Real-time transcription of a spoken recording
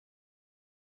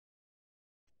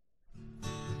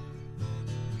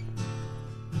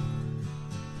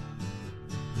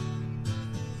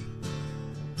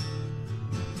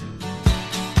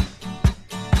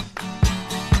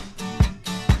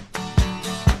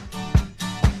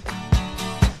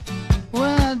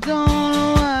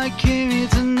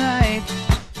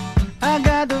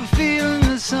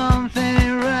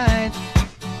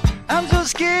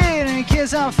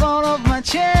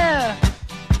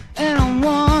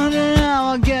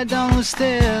I get down the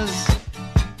stairs.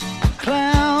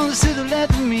 Clowns to the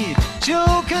left of me,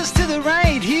 jokers to the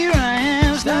right. Here I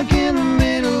am, stuck in the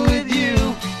middle with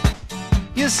you.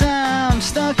 Yes, I'm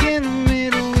stuck in the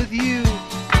middle with you.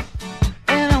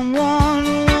 And I'm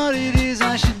wondering what it is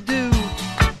I should do.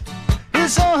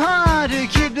 It's so hard to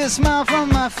keep the smile from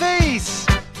my face.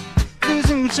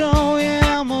 Losing control,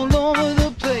 yeah, I'm all over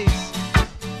the place.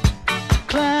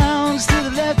 Clowns to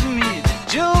the left of me,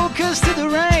 jokers to the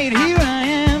right. Here I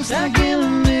am, stuck in the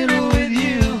middle with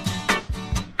you.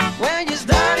 When you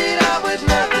started out with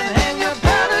nothing and you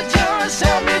found that you're a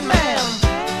self-made man,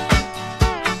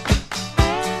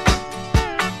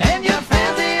 and your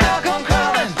friends, they all come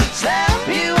crawling, slap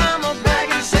you on the back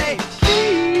and say,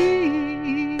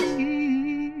 please,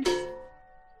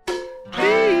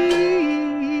 please.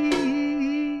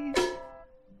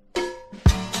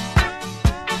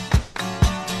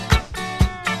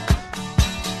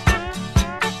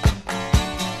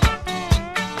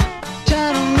 Try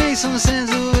to make some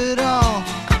sense of